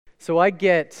So I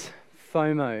get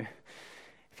FOMO.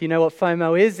 If you know what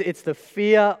FOMO is, it's the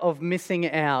fear of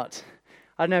missing out.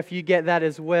 I don't know if you get that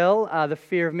as well, the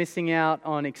fear of missing out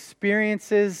on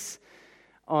experiences,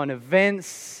 on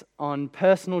events, on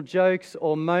personal jokes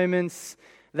or moments.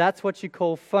 That's what you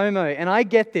call FOMO. And I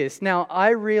get this. Now, I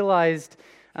realized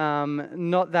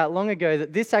not that long ago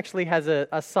that this actually has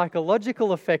a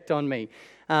psychological effect on me.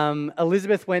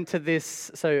 Elizabeth went to this,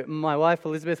 so my wife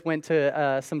Elizabeth went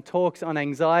to some talks on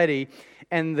anxiety,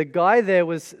 and the guy there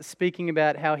was speaking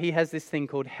about how he has this thing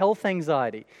called health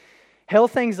anxiety.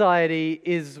 Health anxiety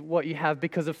is what you have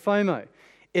because of FOMO.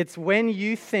 It's when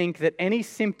you think that any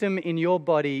symptom in your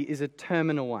body is a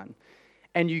terminal one.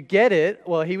 And you get it,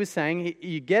 well, he was saying,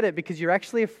 you get it because you're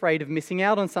actually afraid of missing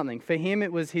out on something. For him,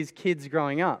 it was his kids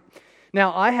growing up.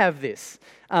 Now, I have this.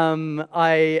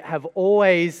 I have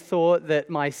always thought that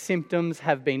my symptoms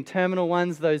have been terminal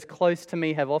ones. Those close to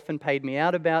me have often paid me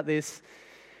out about this.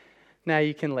 Now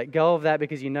you can let go of that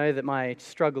because you know that my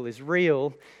struggle is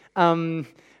real.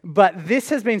 But this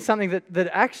has been something that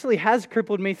actually has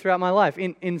crippled me throughout my life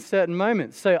in certain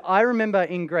moments. So I remember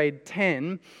in grade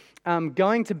 10,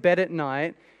 going to bed at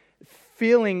night,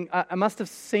 feeling, I must have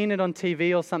seen it on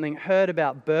TV or something, heard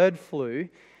about bird flu.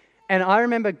 And I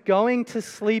remember going to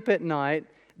sleep at night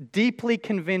deeply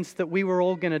convinced that we were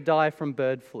all going to die from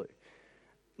bird flu.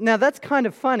 Now, that's kind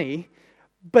of funny,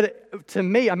 but to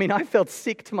me, I felt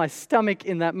sick to my stomach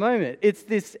in that moment. It's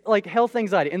this like health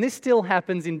anxiety, and this still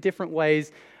happens in different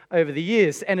ways over the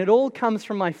years, and it all comes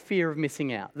from my fear of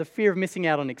missing out, the fear of missing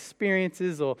out on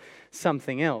experiences or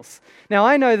something else. Now,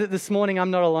 I know that this morning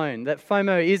I'm not alone, that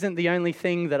FOMO isn't the only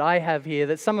thing that I have here,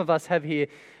 that some of us have here,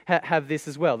 have this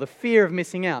as well, the fear of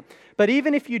missing out. But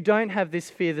even if you don't have this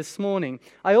fear this morning,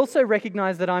 I also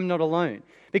recognize that I'm not alone.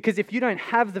 Because if you don't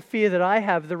have the fear that I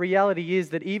have, the reality is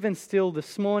that even still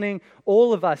this morning,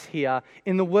 all of us here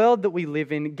in the world that we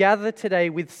live in gather today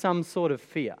with some sort of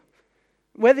fear.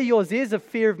 Whether yours is a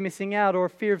fear of missing out or a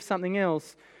fear of something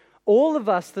else, all of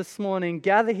us this morning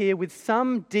gather here with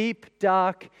some deep,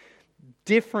 dark,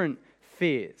 different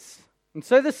fears. And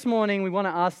so this morning we want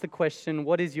to ask the question,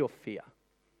 what is your fear?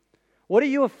 What are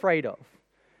you afraid of?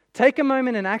 Take a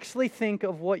moment and actually think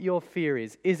of what your fear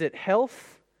is. Is it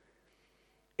health?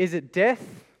 Is it death?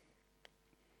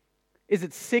 Is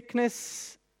it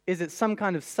sickness? Is it some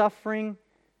kind of suffering?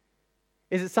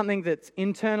 Is it something that's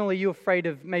internal? Are you afraid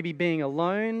of maybe being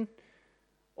alone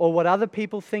or what other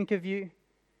people think of you?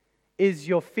 Is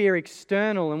your fear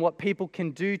external and what people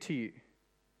can do to you?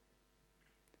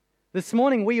 This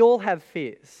morning, we all have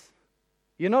fears.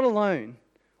 You're not alone.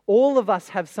 All of us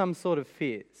have some sort of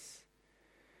fears.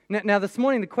 Now, this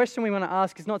morning, the question we want to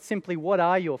ask is not simply, what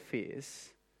are your fears?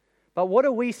 But what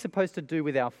are we supposed to do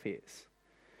with our fears?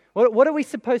 What are we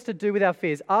supposed to do with our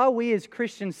fears? Are we as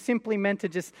Christians simply meant to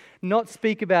just not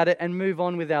speak about it and move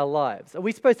on with our lives? Are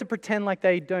we supposed to pretend like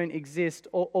they don't exist?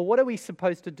 Or what are we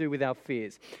supposed to do with our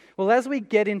fears? Well, as we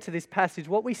get into this passage,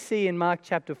 what we see in Mark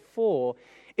chapter 4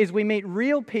 is we meet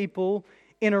real people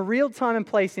in a real time and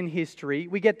place in history.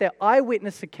 We get their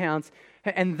eyewitness accounts,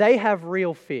 and they have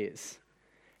real fears.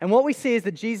 And what we see is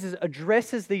that Jesus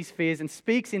addresses these fears and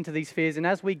speaks into these fears. And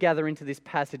as we gather into this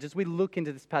passage, as we look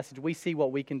into this passage, we see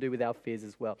what we can do with our fears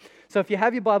as well. So if you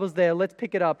have your Bibles there, let's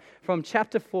pick it up from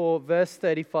chapter 4, verse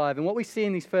 35. And what we see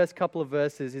in these first couple of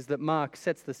verses is that Mark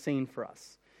sets the scene for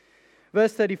us.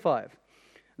 Verse 35.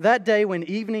 That day when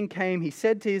evening came, he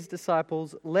said to his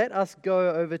disciples, "Let us go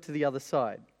over to the other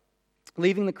side."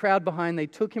 Leaving the crowd behind, they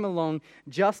took him along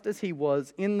just as he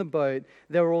was in the boat.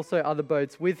 There were also other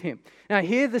boats with him. Now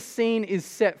here the scene is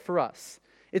set for us.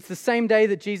 It's the same day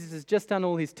that Jesus has just done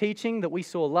all his teaching that we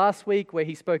saw last week, where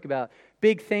he spoke about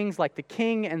big things like the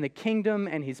king and the kingdom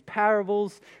and his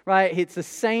parables, right? It's the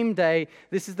same day.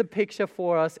 This is the picture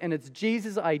for us, and it's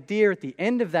Jesus' idea at the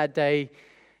end of that day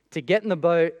to get in the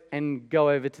boat and go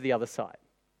over to the other side.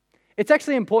 It's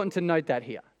actually important to note that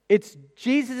here. It's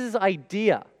Jesus'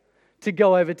 idea to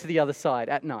go over to the other side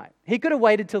at night. He could have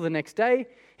waited till the next day.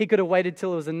 He could have waited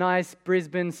till it was a nice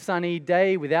Brisbane sunny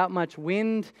day without much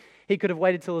wind. He could have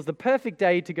waited till it was the perfect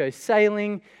day to go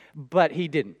sailing, but he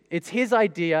didn't. It's his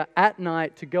idea at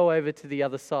night to go over to the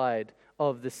other side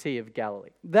of the Sea of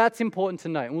Galilee. That's important to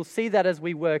note, and we'll see that as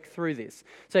we work through this.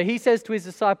 So he says to his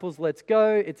disciples, let's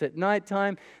go. It's at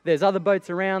nighttime. There's other boats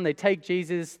around. They take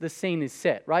Jesus. The scene is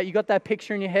set, right? You got that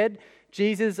picture in your head?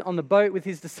 Jesus on the boat with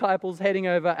his disciples heading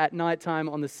over at nighttime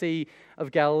on the Sea of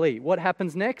Galilee. What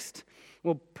happens next?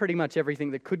 Well, pretty much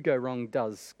everything that could go wrong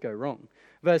does go wrong.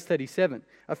 Verse 37,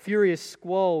 a furious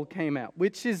squall came out,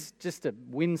 which is just a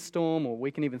windstorm, or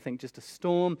we can even think just a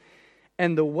storm,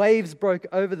 and the waves broke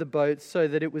over the boat so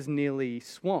that it was nearly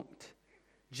swamped.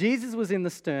 Jesus was in the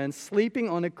stern, sleeping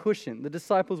on a cushion. The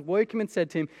disciples woke him and said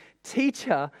to him,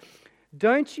 "Teacher,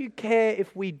 don't you care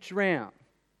if we drown?"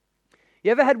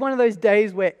 You ever had one of those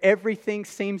days where everything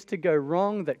seems to go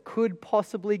wrong that could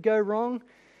possibly go wrong?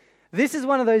 This is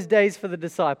one of those days for the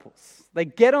disciples. They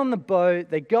get on the boat,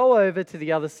 they go over to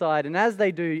the other side, and as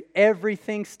they do,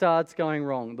 everything starts going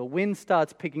wrong. The wind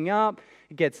starts picking up,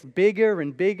 it gets bigger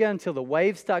and bigger until the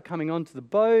waves start coming onto the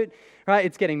boat, right?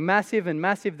 It's getting massive and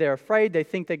massive. They're afraid, they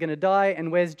think they're going to die,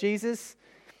 and where's Jesus?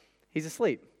 He's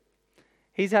asleep.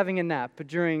 He's having a nap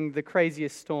during the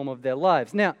craziest storm of their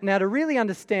lives. Now, to really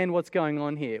understand what's going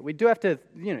on here, we do have to,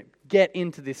 get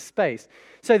into this space.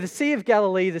 So the Sea of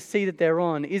Galilee, the sea that they're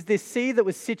on, is this sea that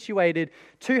was situated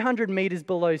 200 meters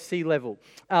below sea level.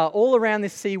 All around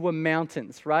this sea were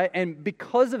mountains, right? And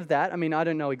because of that, I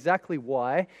don't know exactly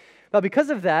why, but because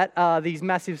of that, these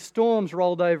massive storms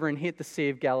rolled over and hit the Sea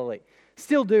of Galilee.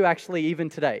 Still do actually even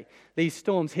today. These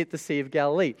storms hit the Sea of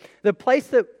Galilee. The place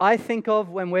that I think of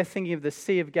when we're thinking of the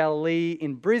Sea of Galilee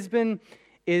in Brisbane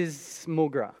is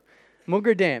Mugra.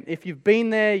 Mugra Dam. If you've been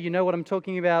there, you know what I'm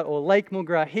talking about, or Lake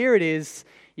Mugra. Here it is.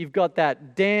 You've got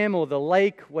that dam or the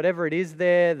lake, whatever it is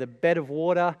there, the bed of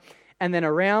water, and then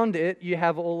around it you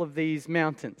have all of these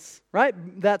mountains, right?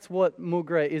 That's what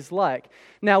Mugra is like.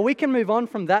 Now we can move on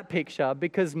from that picture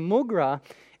because Mugra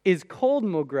is called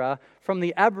Mugra from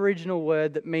the Aboriginal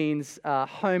word that means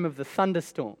home of the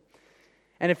thunderstorm.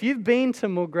 And if you've been to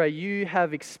Mugra, you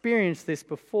have experienced this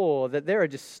before, that there are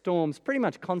just storms pretty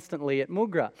much constantly at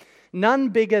Mugra. None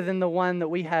bigger than the one that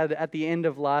we had at the end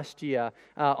of last year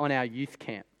on our youth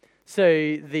camp.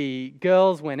 So the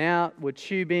girls went out, were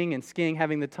tubing and skiing,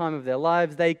 having the time of their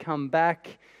lives. They come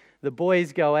back. The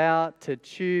boys go out to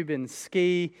tube and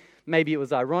ski. Maybe it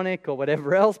was ironic or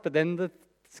whatever else, but then the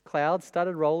clouds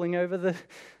started rolling over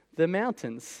the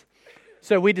mountains.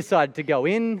 So we decided to go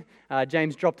in.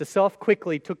 James dropped us off,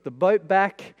 quickly took the boat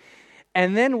back.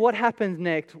 And then what happened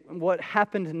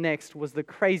next was the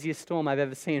craziest storm I've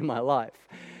ever seen in my life.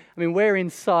 We're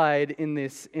inside in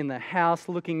the house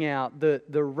looking out.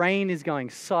 The rain is going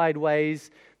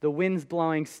sideways. The wind's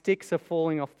blowing. Sticks are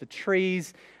falling off the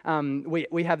trees.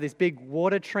 We have this big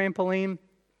water trampoline,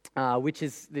 which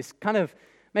is this kind of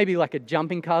maybe like a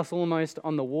jumping castle almost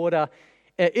on the water.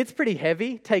 It's pretty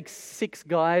heavy. Takes 6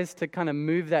 guys to kind of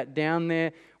move that down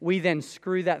there. We then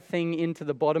screw that thing into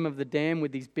the bottom of the dam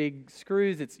with these big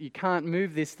screws. You can't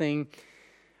move this thing.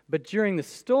 But during the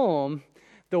storm,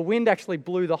 the wind actually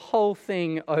blew the whole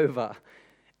thing over.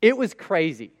 It was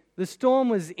crazy. The storm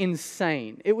was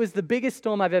insane. It was the biggest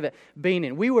storm I've ever been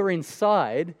in. We were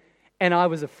inside, and I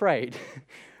was afraid,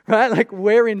 right? Like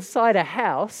we're inside a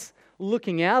house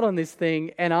looking out on this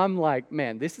thing, and I'm like,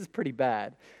 man, this is pretty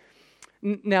bad.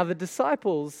 Now, the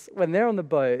disciples, when they're on the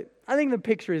boat, I think the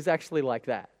picture is actually like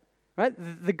that, right?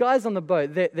 The guys on the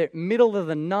boat, they're middle of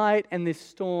the night and this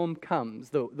storm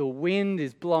comes. The wind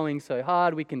is blowing so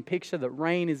hard, we can picture that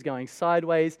rain is going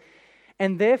sideways,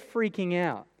 and they're freaking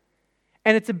out.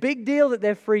 And it's a big deal that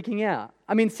they're freaking out.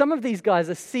 Some of these guys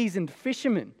are seasoned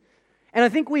fishermen. And I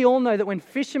think we all know that when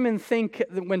fishermen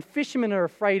are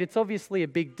afraid, it's obviously a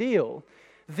big deal.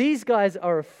 These guys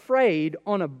are afraid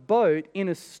on a boat in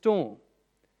a storm.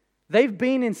 They've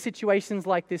been in situations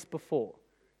like this before.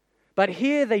 But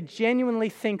here they genuinely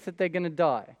think that they're going to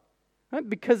die, right?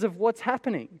 Because of what's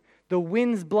happening. The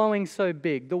wind's blowing so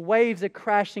big. The waves are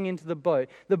crashing into the boat.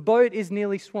 The boat is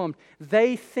nearly swamped.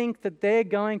 They think that they're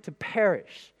going to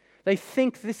perish. They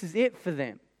think this is it for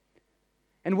them.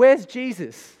 And where's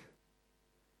Jesus?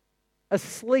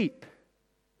 Asleep.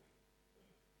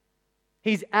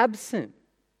 He's absent.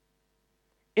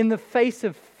 In the face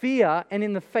of fear and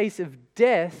in the face of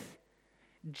death,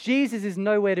 Jesus is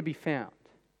nowhere to be found.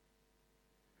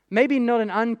 Maybe not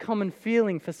an uncommon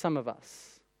feeling for some of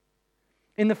us.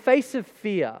 In the face of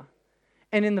fear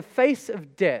and in the face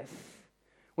of death,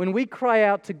 when we cry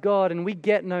out to God and we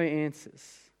get no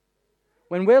answers,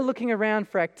 when we're looking around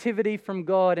for activity from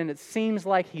God and it seems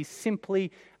like He's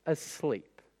simply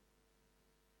asleep,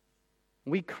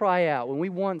 we cry out when we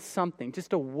want something,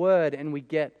 just a word, and we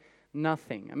get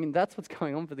nothing. That's what's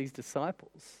going on for these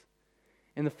disciples.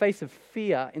 In the face of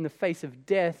fear, in the face of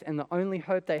death, and the only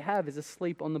hope they have is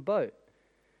asleep on the boat.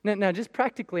 Now, just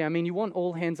practically, you want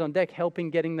all hands on deck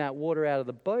helping getting that water out of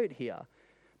the boat here.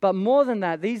 But more than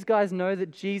that, these guys know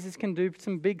that Jesus can do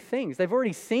some big things. They've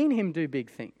already seen Him do big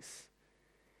things.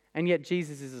 And yet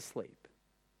Jesus is asleep.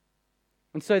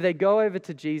 And so they go over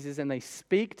to Jesus and they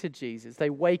speak to Jesus. They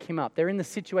wake Him up. They're in the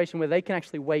situation where they can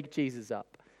actually wake Jesus up.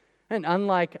 And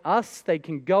unlike us, they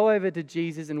can go over to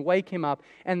Jesus and wake Him up.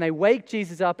 And they wake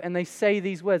Jesus up and they say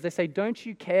these words. They say, "Don't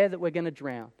you care that we're going to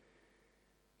drown?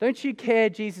 Don't you care,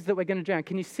 Jesus, that we're going to drown?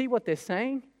 Can you see what they're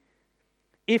saying?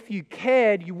 If you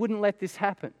cared, you wouldn't let this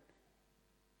happen.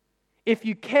 If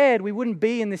you cared, we wouldn't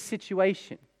be in this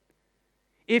situation.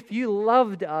 If you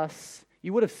loved us,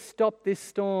 you would have stopped this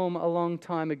storm a long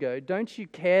time ago. Don't you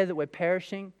care that we're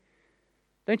perishing?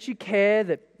 Don't you care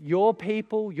that your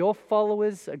people, your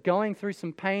followers are going through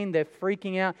some pain? They're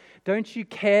freaking out. Don't you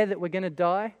care that we're going to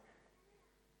die?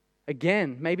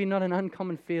 Again, maybe not an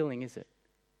uncommon feeling, is it?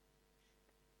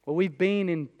 Well, we've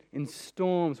been in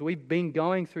storms. We've been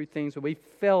going through things where we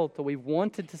felt or we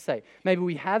wanted to say. Maybe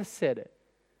we have said it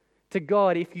to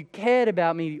God. If you cared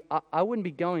about me, I wouldn't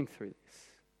be going through this.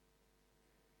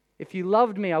 If you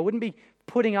loved me, I wouldn't be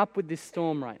putting up with this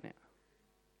storm right now.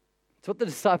 It's what the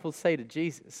disciples say to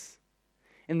Jesus.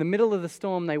 In the middle of the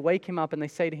storm, they wake him up and they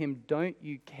say to him, "Don't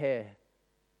you care?"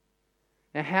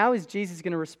 Now, how is Jesus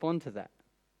going to respond to that?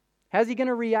 How's he going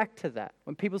to react to that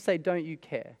when people say, "Don't you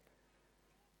care"?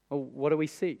 Well, what do we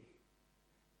see?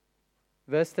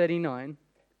 Verse 39,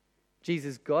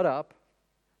 Jesus got up,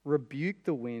 rebuked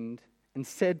the wind, and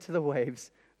said to the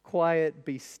waves, "Quiet,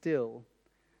 be still."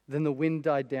 Then the wind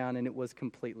died down and it was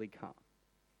completely calm.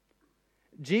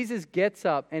 Jesus gets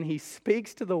up and he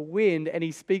speaks to the wind and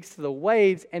he speaks to the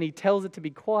waves and he tells it to be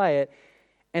quiet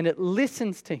and it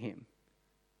listens to him.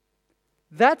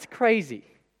 That's crazy.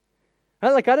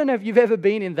 Like, I don't know if you've ever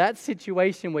been in that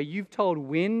situation where you've told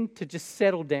wind to just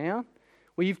settle down,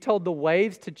 where you've told the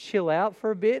waves to chill out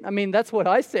for a bit. I mean, that's what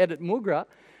I said at Mugra.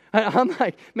 I'm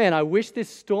like, man, I wish this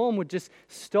storm would just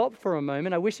stop for a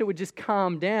moment. I wish it would just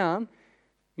calm down.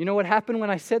 You know what happened when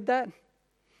I said that?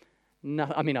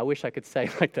 No, I mean, I wish I could say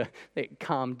like it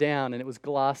calmed down and it was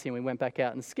glassy and we went back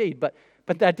out and skied, but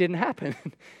that didn't happen.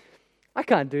 I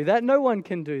can't do that. No one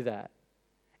can do that.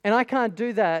 And I can't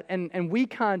do that, and we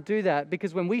can't do that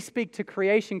because when we speak to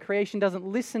creation, creation doesn't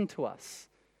listen to us.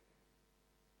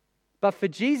 But for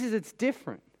Jesus, it's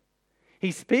different.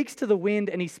 He speaks to the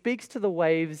wind and he speaks to the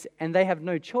waves, and they have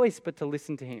no choice but to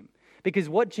listen to him. Because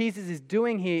what Jesus is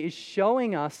doing here is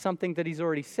showing us something that he's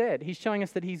already said. He's showing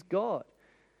us that he's God.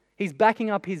 He's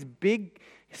backing up his big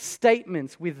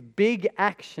statements with big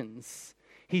actions.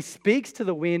 He speaks to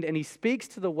the wind and he speaks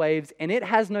to the waves, and it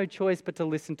has no choice but to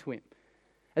listen to him.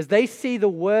 As they see the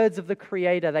words of the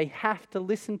Creator, they have to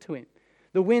listen to him.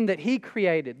 The wind that he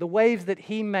created, the waves that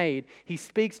he made, he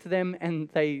speaks to them and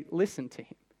they listen to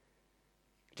him.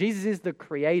 Jesus is the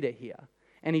Creator here,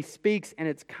 and he speaks and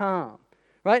it's calm.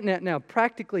 Right now,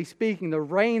 practically speaking, the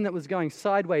rain that was going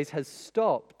sideways has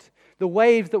stopped. The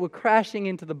waves that were crashing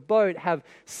into the boat have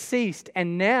ceased,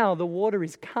 and now the water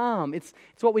is calm. It's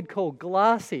what we'd call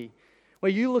glassy,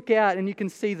 where you look out and you can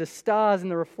see the stars in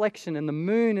the reflection and the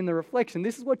moon in the reflection.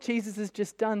 This is what Jesus has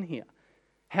just done here.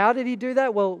 How did he do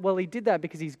that? Well, he did that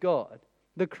because he's God,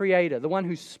 the Creator, the one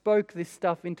who spoke this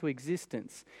stuff into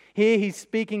existence. Here he's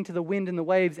speaking to the wind and the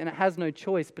waves, and it has no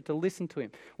choice but to listen to him.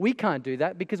 We can't do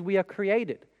that because we are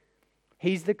created.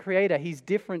 He's the Creator. He's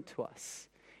different to us.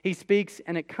 He speaks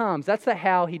and it calms. That's the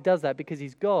how he does that, because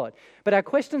he's God. But our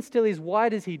question still is, why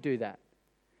does he do that?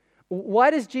 Why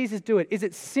does Jesus do it? Is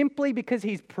it simply because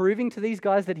he's proving to these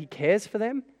guys that he cares for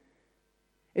them?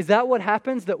 Is that what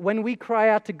happens? That when we cry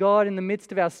out to God in the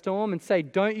midst of our storm and say,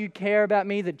 "Don't you care about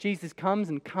me?" that Jesus comes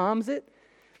and calms it?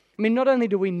 I mean, not only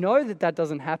do we know that that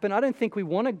doesn't happen, I don't think we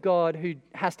want a God who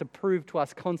has to prove to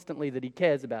us constantly that he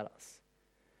cares about us.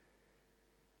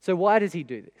 So why does he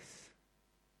do this?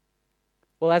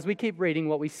 Well, as we keep reading,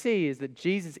 what we see is that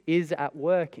Jesus is at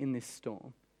work in this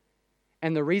storm.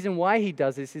 And the reason why he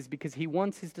does this is because he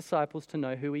wants his disciples to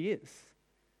know who he is.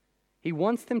 He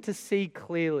wants them to see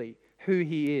clearly who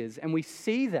he is. And we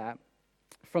see that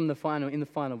in the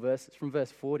final verses, from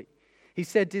verse 40. He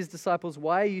said to his disciples,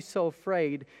 "Why are you so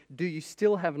afraid? Do you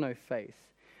still have no faith?"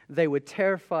 They were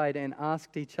terrified and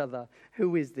asked each other,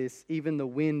 "Who is this? Even the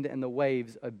wind and the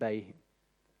waves obey him."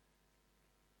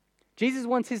 Jesus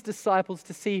wants his disciples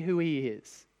to see who he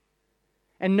is.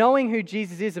 And knowing who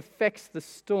Jesus is affects the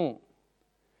storm.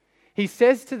 He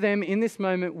says to them in this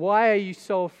moment, "Why are you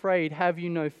so afraid? Have you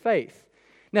no faith?"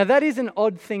 Now that is an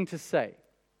odd thing to say.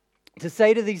 To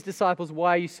say to these disciples,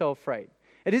 "Why are you so afraid?"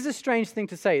 It is a strange thing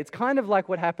to say. It's kind of like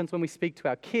what happens when we speak to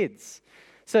our kids.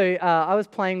 So I was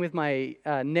playing with my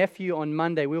nephew on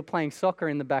Monday. We were playing soccer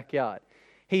in the backyard.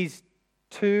 He's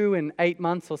 2 and 8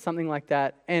 months or something like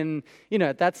that. And,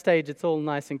 at that stage, it's all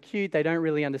nice and cute. They don't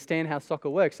really understand how soccer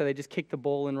works, so they just kick the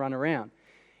ball and run around.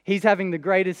 He's having the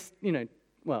greatest,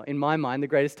 in my mind, the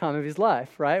greatest time of his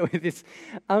life, right? With this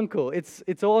uncle.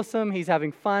 It's awesome. He's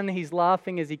having fun. He's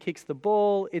laughing as he kicks the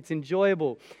ball. It's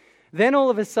enjoyable. Then all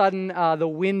of a sudden, the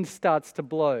wind starts to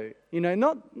blow.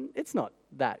 It's not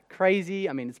that crazy.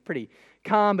 I mean, it's pretty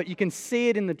calm, but you can see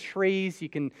it in the trees. You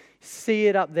can see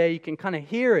it up there. You can kind of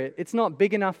hear it. It's not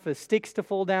big enough for sticks to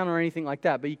fall down or anything like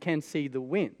that, but you can see the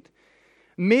wind.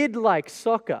 Mid like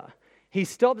soccer, he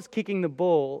stops kicking the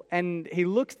ball and he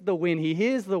looks at the wind, he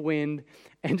hears the wind,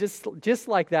 and just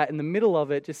like that, in the middle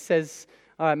of it, just says,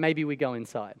 all right, maybe we go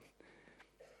inside.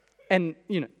 And,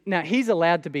 now he's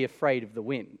allowed to be afraid of the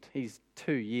wind. He's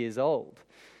 2 years old.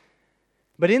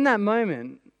 But in that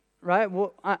moment, right,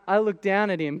 I look down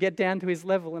at him, get down to his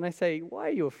level, and I say, why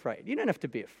are you afraid? You don't have to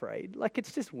be afraid. Like,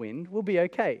 it's just wind. We'll be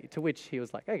okay. To which he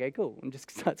was like, okay, cool, and just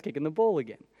starts kicking the ball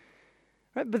again.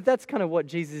 Right? But that's kind of what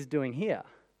Jesus is doing here.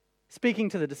 Speaking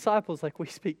to the disciples like we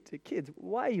speak to kids.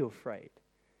 Why are you afraid?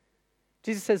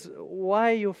 Jesus says,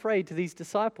 why are you afraid to these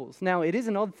disciples? Now, it is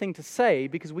an odd thing to say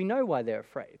because we know why they're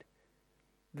afraid.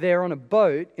 They're on a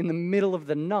boat in the middle of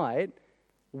the night,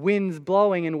 winds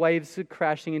blowing and waves are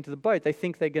crashing into the boat. They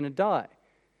think they're going to die.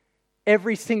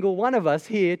 Every single one of us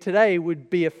here today would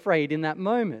be afraid in that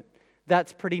moment.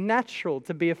 That's pretty natural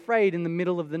to be afraid in the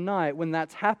middle of the night when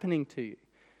that's happening to you.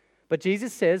 But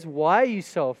Jesus says, why are you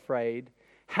so afraid?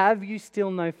 Have you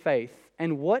still no faith?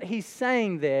 And what he's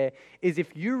saying there is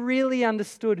if you really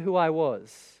understood who I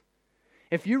was,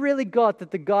 if you really got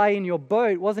that the guy in your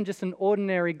boat wasn't just an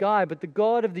ordinary guy, but the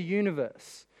God of the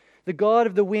universe, the God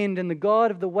of the wind and the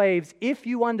God of the waves, if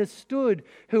you understood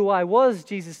who I was,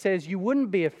 Jesus says, you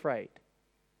wouldn't be afraid.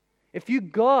 If you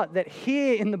got that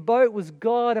here in the boat was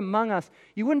God among us,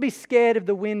 you wouldn't be scared of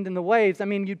the wind and the waves. I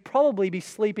mean, you'd probably be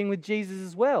sleeping with Jesus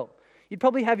as well. You'd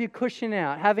probably have your cushion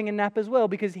out, having a nap as well,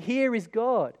 because here is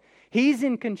God. He's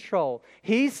in control.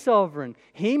 He's sovereign.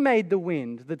 He made the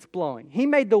wind that's blowing. He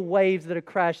made the waves that are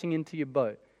crashing into your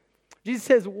boat. Jesus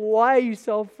says, why are you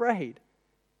so afraid?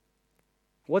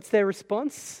 What's their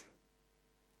response?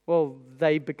 Well,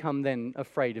 they become then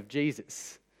afraid of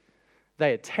Jesus.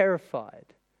 They are terrified.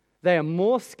 They are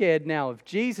more scared now of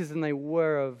Jesus than they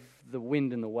were of the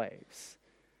wind and the waves.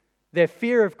 Their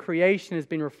fear of creation has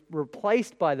been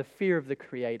replaced by the fear of the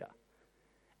Creator.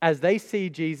 As they see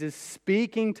Jesus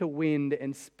speaking to wind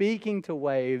and speaking to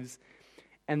waves,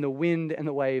 and the wind and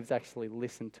the waves actually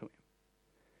listen to him.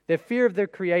 Their fear of their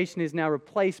creation is now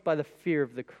replaced by the fear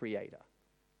of the Creator.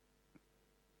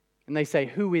 And they say,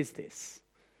 who is this?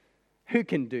 Who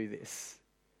can do this?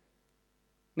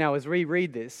 Now, as we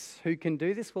read this, who can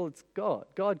do this? Well, it's God.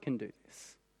 God can do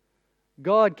this.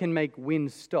 God can make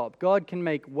winds stop. God can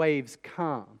make waves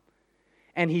calm.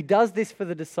 And he does this for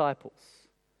the disciples.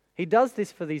 He does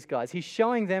this for these guys. He's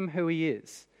showing them who he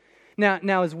is.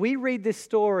 Now, as we read this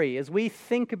story, as we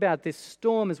think about this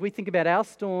storm, as we think about our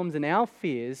storms and our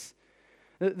fears,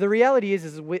 the reality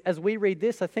is as we read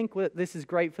this, I think this is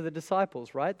great for the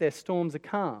disciples, right? Their storms are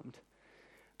calmed.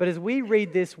 But as we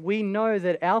read this, we know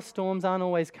that our storms aren't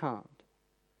always calmed.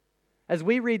 As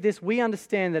we read this, we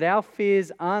understand that our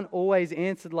fears aren't always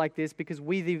answered like this because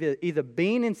we've either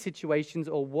been in situations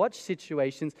or watched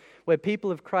situations where people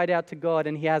have cried out to God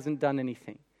and he hasn't done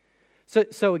anything.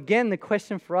 So again, the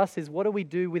question for us is, what do we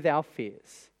do with our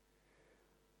fears?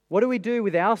 What do we do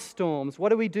with our storms? What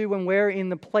do we do when we're in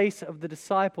the place of the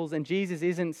disciples and Jesus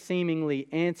isn't seemingly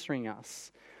answering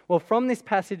us? Well, from this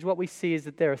passage, what we see is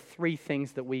that there are three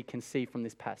things that we can see from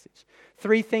this passage.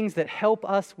 Three things that help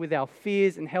us with our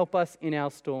fears and help us in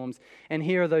our storms. And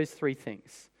here are those three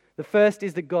things. The first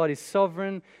is that God is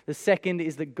sovereign. The second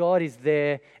is that God is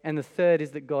there. And the third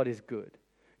is that God is good.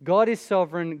 God is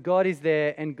sovereign, God is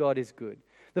there, and God is good.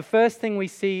 The first thing we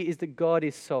see is that God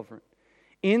is sovereign.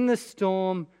 In the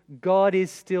storm, God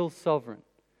is still sovereign.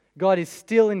 God is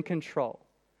still in control.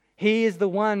 He is the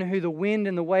one who the wind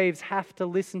and the waves have to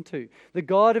listen to. The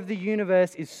God of the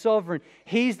universe is sovereign.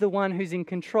 He's the one who's in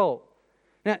control.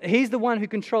 Now, he's the one who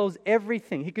controls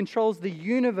everything. He controls the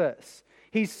universe.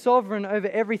 He's sovereign over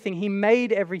everything. He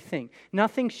made everything.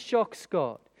 Nothing shocks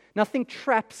God. Nothing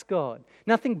traps God.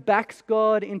 Nothing backs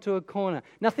God into a corner.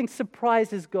 Nothing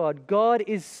surprises God. God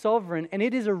is sovereign, and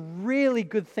it is a really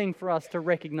good thing for us to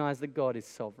recognize that God is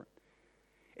sovereign.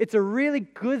 It's a really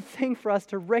good thing for us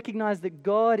to recognize that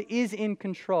God is in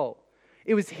control.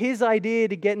 It was his idea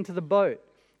to get into the boat.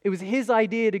 It was his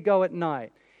idea to go at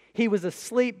night. He was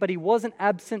asleep, but he wasn't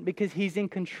absent because he's in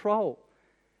control.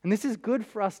 And this is good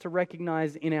for us to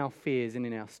recognize in our fears and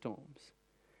in our storms.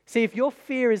 See, if your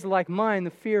fear is like mine, the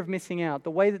fear of missing out, the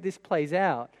way that this plays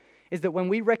out is that when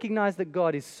we recognize that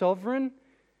God is sovereign,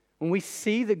 when we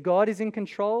see that God is in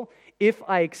control, if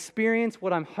I experience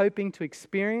what I'm hoping to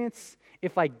experience,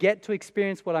 if I get to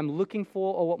experience what I'm looking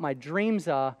for or what my dreams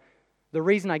are, the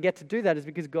reason I get to do that is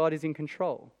because God is in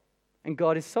control and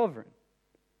God is sovereign.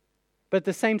 But at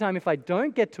the same time, if I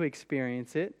don't get to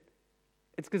experience it,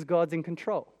 it's because God's in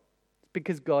control. It's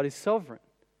because God is sovereign.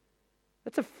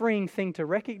 That's a freeing thing to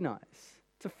recognize.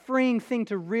 It's a freeing thing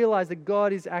to realize that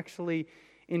God is actually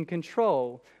in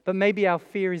control. But maybe our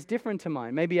fear is different to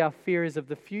mine. Maybe our fear is of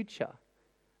the future.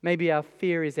 Maybe our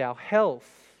fear is our health.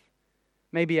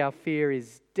 Maybe our fear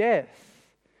is death.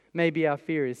 Maybe our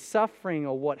fear is suffering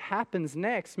or what happens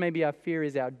next. Maybe our fear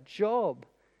is our job.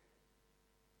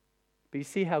 But you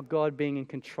see how God being in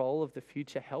control of the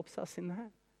future helps us in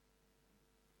that?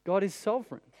 God is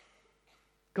sovereign.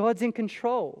 God's in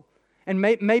control. And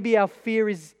maybe our fear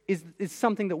is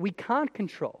something that we can't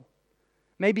control.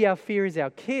 Maybe our fear is our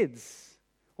kids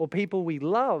or people we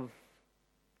love.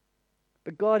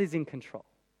 But God is in control.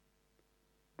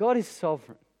 God is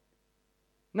sovereign.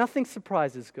 Nothing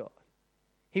surprises God.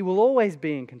 He will always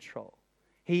be in control.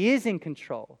 He is in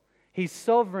control. He's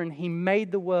sovereign. He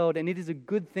made the world, and it is a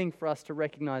good thing for us to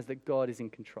recognize that God is in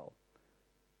control.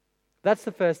 That's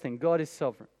the first thing. God is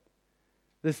sovereign.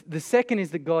 The second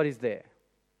is that God is there.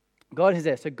 God is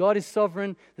there. So God is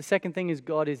sovereign. The second thing is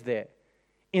God is there.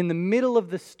 In the middle of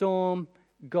the storm,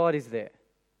 God is there.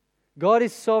 God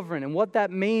is sovereign, and what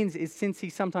that means is since He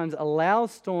sometimes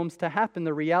allows storms to happen,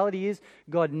 the reality is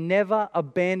God never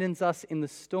abandons us in the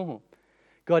storm.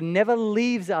 God never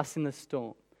leaves us in the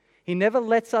storm. He never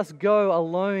lets us go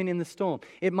alone in the storm.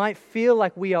 It might feel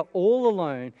like we are all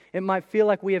alone. It might feel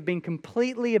like we have been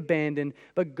completely abandoned,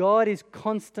 but God is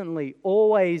constantly,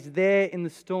 always there in the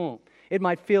storm. It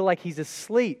might feel like He's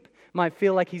asleep. Might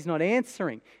feel like He's not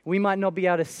answering. We might not be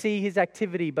able to see His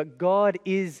activity, but God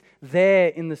is there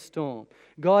in the storm.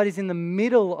 God is in the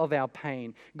middle of our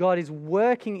pain. God is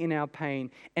working in our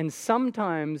pain, and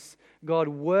sometimes God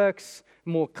works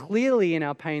more clearly in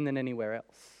our pain than anywhere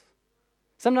else.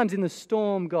 Sometimes in the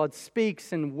storm, God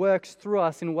speaks and works through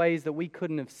us in ways that we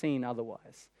couldn't have seen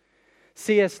otherwise.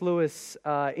 C.S. Lewis,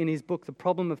 in his book, The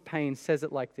Problem of Pain, says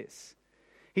it like this.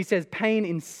 He says, pain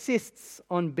insists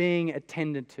on being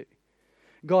attended to.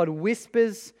 God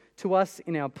whispers to us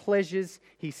in our pleasures.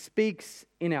 He speaks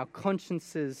in our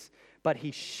consciences, but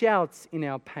He shouts in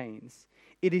our pains.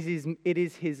 It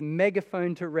is His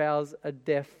megaphone to rouse a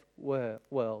deaf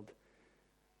world.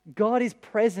 God is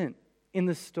present in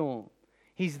the storm.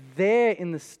 He's there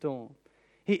in the storm.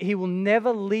 He will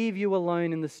never leave you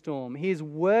alone in the storm. He is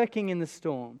working in the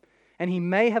storm. And He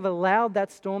may have allowed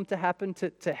that storm to happen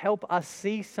to help us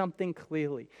see something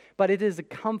clearly. But it is a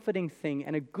comforting thing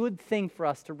and a good thing for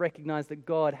us to recognize that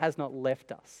God has not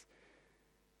left us.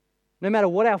 No matter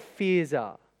what our fears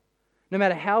are, no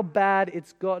matter how bad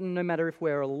it's gotten, no matter if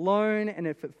we're alone and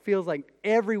if it feels like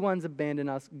everyone's abandoned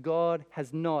us, God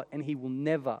has not, and He will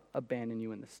never abandon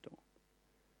you in the storm.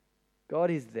 God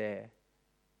is there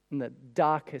in the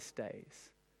darkest days,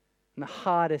 in the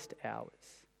hardest hours.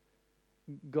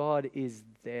 God is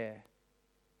there,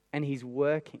 and He's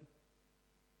working.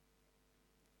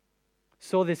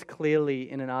 Saw this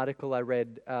clearly in an article I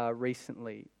read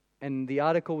recently, and the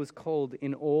article was called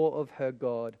 "In Awe of Her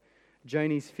God,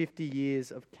 Joni's 50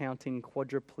 Years of Counting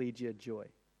Quadriplegia Joy."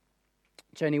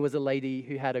 Joni was a lady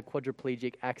who had a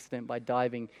quadriplegic accident by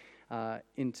diving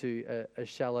into a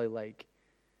shallow lake.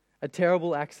 A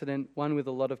terrible accident, one with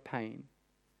a lot of pain.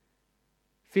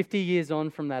 50 years on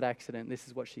from that accident, this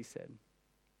is what she said.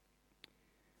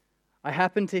 I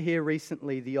happened to hear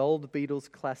recently the old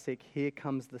Beatles classic, Here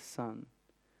Comes the Sun,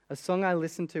 a song I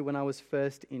listened to when I was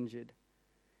first injured.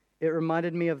 It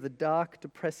reminded me of the dark,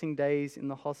 depressing days in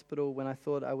the hospital when I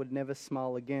thought I would never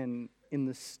smile again in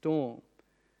the storm,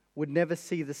 would never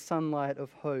see the sunlight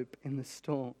of hope in the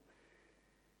storm.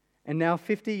 And now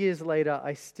 50 years later,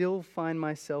 I still find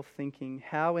myself thinking,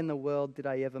 how in the world did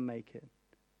I ever make it?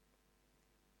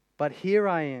 But here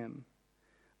I am,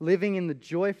 living in the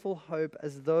joyful hope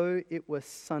as though it were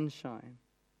sunshine.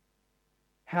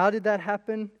 How did that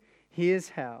happen? Here's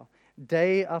how.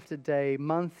 Day after day,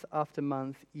 month after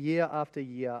month, year after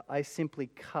year, I simply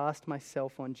cast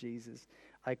myself on Jesus.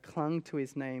 I clung to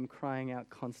His name, crying out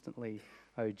constantly,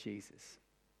 "Oh Jesus."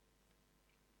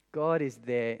 God is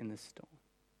there in the storm.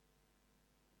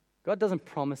 God doesn't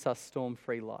promise us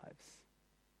storm-free lives,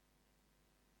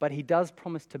 but He does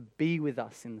promise to be with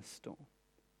us in the storm.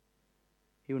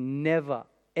 He will never,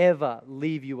 ever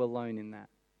leave you alone in that.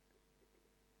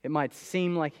 It might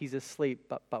seem like He's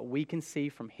asleep, but we can see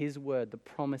from His word, the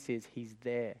promise is He's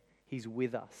there. He's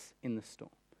with us in the storm.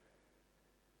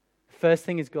 The first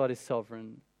thing is God is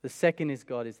sovereign. The second is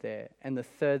God is there. And the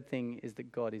third thing is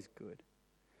that God is good.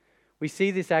 We see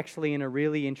this actually in a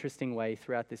really interesting way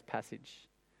throughout this passage.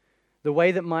 The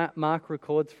way that Mark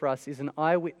records for us is an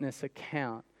eyewitness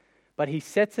account, but he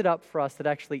sets it up for us that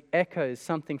actually echoes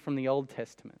something from the Old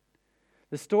Testament.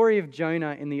 The story of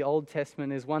Jonah in the Old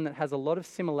Testament is one that has a lot of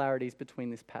similarities between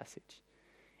this passage.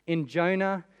 In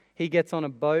Jonah, he gets on a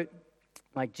boat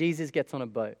like Jesus gets on a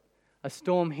boat. A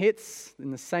storm hits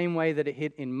in the same way that it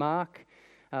hit in Mark.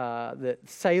 The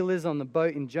sailors on the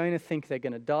boat in Jonah think they're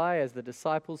going to die, as the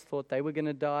disciples thought they were going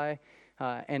to die.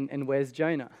 And where's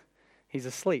Jonah? He's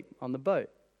asleep on the boat,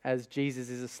 as Jesus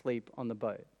is asleep on the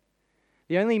boat.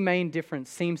 The only main difference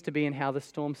seems to be in how the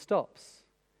storm stops.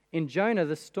 In Jonah,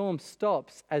 the storm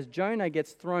stops as Jonah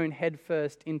gets thrown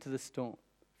headfirst into the storm.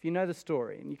 If you know the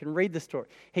story, and you can read the story,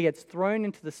 he gets thrown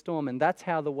into the storm, and that's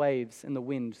how the waves and the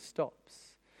wind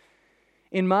stops.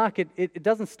 In Mark, it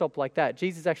doesn't stop like that.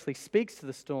 Jesus actually speaks to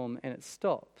the storm, and it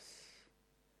stops.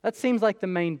 That seems like the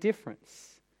main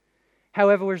difference.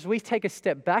 However, as we take a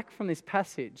step back from this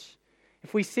passage,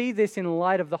 if we see this in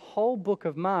light of the whole book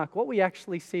of Mark, what we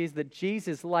actually see is that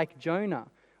Jesus, like Jonah,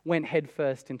 went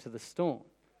headfirst into the storm.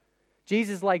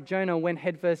 Jesus, like Jonah, went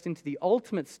headfirst into the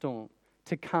ultimate storm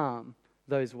to calm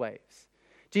those waves.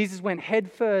 Jesus went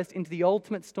headfirst into the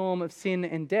ultimate storm of sin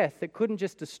and death that couldn't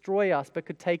just destroy us but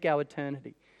could take our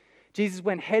eternity. Jesus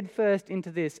went headfirst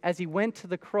into this as he went to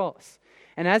the cross.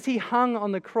 And as he hung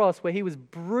on the cross where he was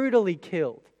brutally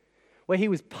killed, where he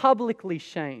was publicly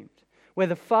shamed, where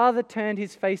the Father turned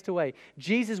his face away,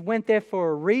 Jesus went there for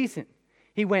a reason.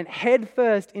 He went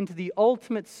headfirst into the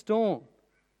ultimate storm.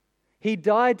 He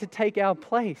died to take our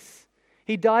place.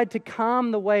 He died to calm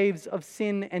the waves of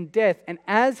sin and death. And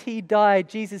as he died,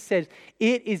 Jesus said,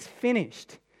 "It is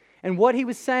finished." And what he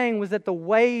was saying was that the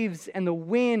waves and the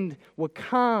wind were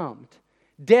calmed.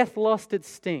 Death lost its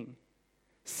sting.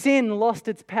 Sin lost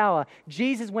its power.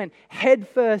 Jesus went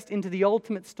headfirst into the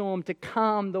ultimate storm to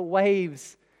calm the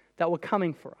waves that were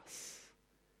coming for us.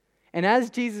 And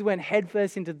as Jesus went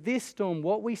headfirst into this storm,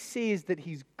 what we see is that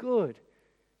he's good.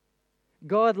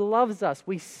 God loves us.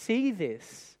 We see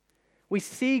this. We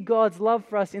see God's love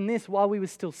for us in this. While we were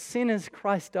still sinners,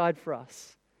 Christ died for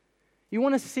us. You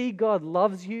want to see God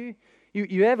loves you?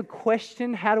 You have a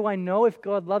question, how do I know if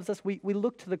God loves us? We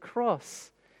look to the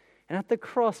cross. And at the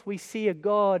cross, we see a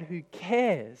God who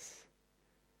cares.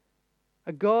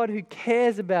 A God who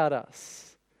cares about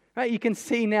us. Right? You can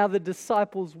see now the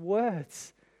disciples'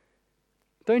 words.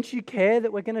 Don't you care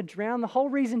that we're going to drown? The whole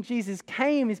reason Jesus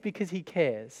came is because he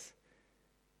cares.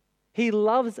 He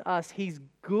loves us. He's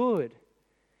good.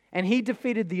 And he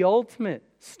defeated the ultimate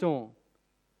storm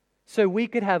so we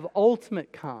could have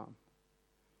ultimate calm.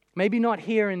 Maybe not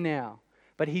here and now,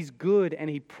 but he's good and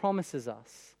he promises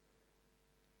us.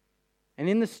 And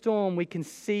in the storm, we can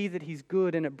see that he's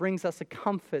good, and it brings us a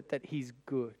comfort that he's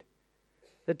good.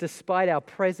 That despite our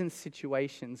present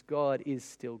situations, God is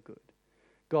still good.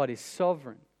 God is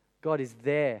sovereign. God is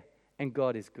there, and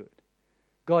God is good.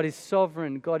 God is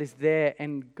sovereign, God is there,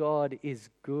 and God is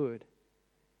good.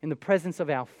 In the presence of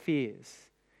our fears,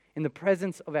 in the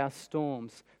presence of our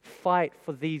storms, fight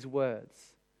for these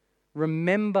words.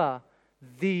 Remember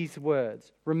these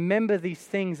words. Remember these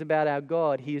things about our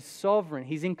God. He is sovereign.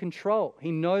 He's in control.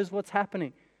 He knows what's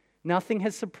happening. Nothing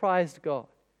has surprised God.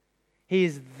 He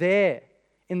is there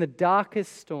in the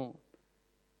darkest storm.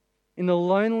 In the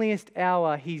loneliest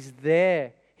hour, he's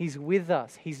there. He's with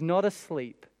us. He's not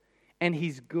asleep. And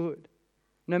he's good.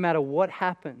 No matter what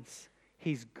happens,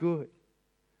 he's good.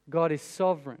 God is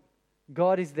sovereign.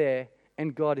 God is there,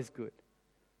 and God is good.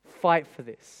 Fight for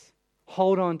this.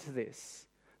 Hold on to this.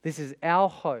 This is our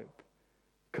hope.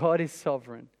 God is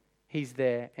sovereign. He's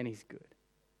there, and he's good.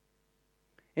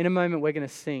 In a moment, we're going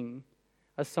to sing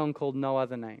a song called No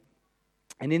Other Name.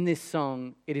 And in this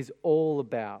song, it is all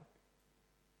about,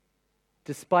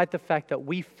 despite the fact that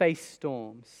we face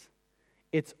storms,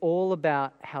 it's all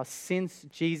about how since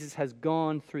Jesus has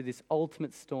gone through this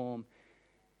ultimate storm,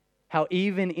 how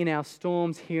even in our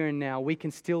storms here and now, we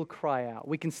can still cry out.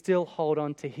 We can still hold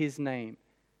on to his name.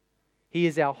 He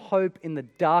is our hope in the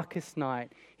darkest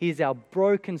night. He is our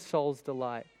broken soul's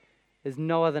delight. There's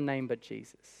no other name but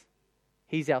Jesus.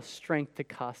 He's our strength to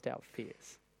cast out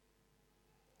fears.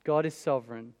 God is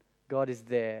sovereign, God is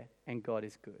there, and God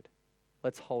is good.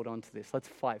 Let's hold on to this. Let's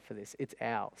fight for this. It's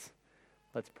ours.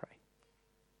 Let's pray.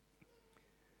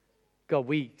 God,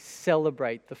 we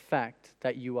celebrate the fact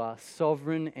that you are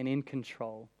sovereign and in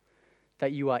control,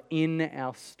 that you are in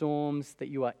our storms, that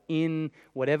you are in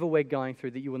whatever we're going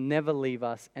through, that you will never leave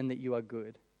us, and that you are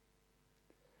good.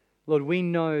 Lord, we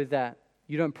know that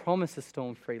you don't promise a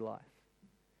storm-free life.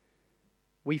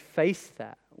 We face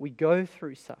that. We go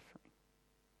through suffering.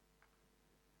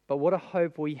 But what a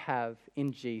hope we have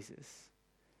in Jesus,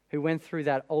 who went through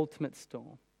that ultimate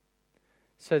storm,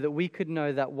 so that we could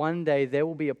know that one day there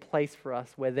will be a place for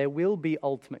us where there will be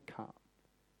ultimate calm.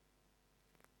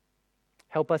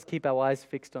 Help us keep our eyes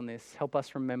fixed on this. Help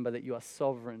us remember that you are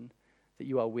sovereign, that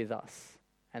you are with us,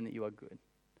 and that you are good.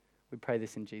 We pray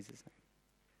this in Jesus' name.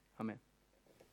 Amen.